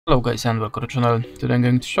Hello guys and welcome to the channel. Today I'm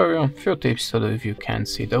going to show you a few tips to do if you can't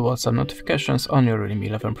see the WhatsApp notifications on your Realme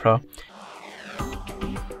 11 Pro.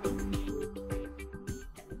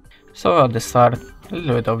 So at the start, a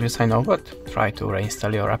little bit obvious I know, but try to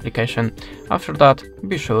reinstall your application. After that,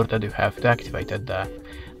 be sure that you have deactivated the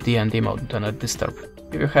DND mode, do not disturb.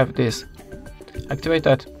 If you have this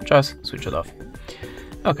activated, just switch it off.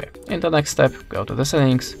 Okay, in the next step, go to the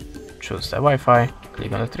settings, choose the Wi-Fi,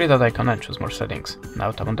 click on the three-dot icon and choose more settings. Now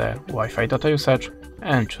tap on the Wi-Fi data usage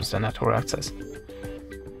and choose the network access.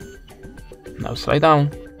 Now slide down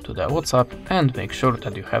to the WhatsApp and make sure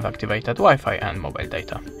that you have activated Wi-Fi and mobile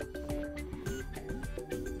data.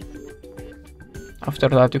 After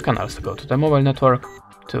that, you can also go to the mobile network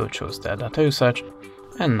to choose the data usage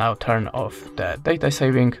and now turn off the data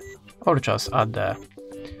saving or just add the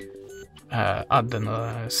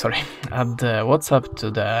WhatsApp to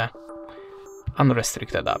the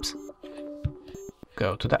unrestricted apps.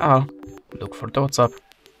 Go to the all, look for the WhatsApp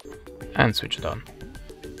and switch it on.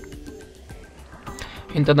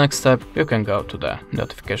 In the next step, you can go to the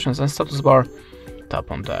notifications and status bar,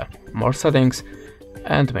 tap on the more settings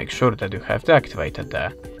and make sure that you have deactivated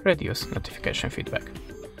the reduce notification feedback.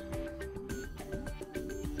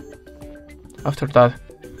 After that,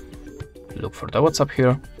 look for the WhatsApp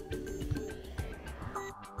here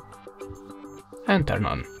and turn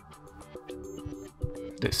on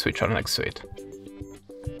this switcher next to it.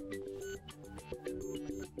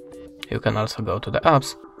 You can also go to the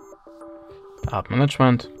apps, app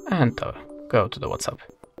management and go to the WhatsApp.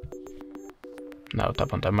 Now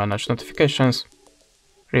tap on the manage notifications,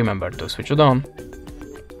 remember to switch it on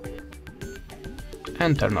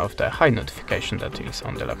and turn off the hide notification that is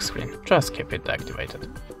on the lock screen, just keep it activated.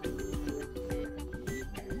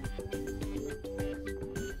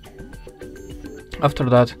 After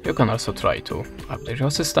that, you can also try to update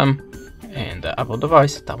your system. In the Apple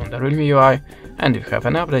device, tap on the Realme UI, and if you have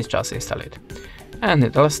any updates, just install it. And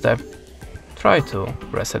in the last step, try to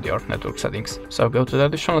reset your network settings. So go to the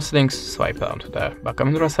additional settings, swipe down to the backup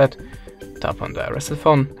and reset, tap on the reset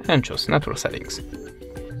phone and choose network settings.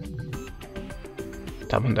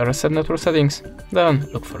 Tap on the reset network settings, then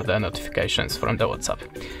look for the notifications from the WhatsApp.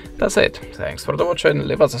 That's it. Thanks for the watching,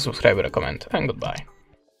 leave us a subscribe, a comment, and goodbye.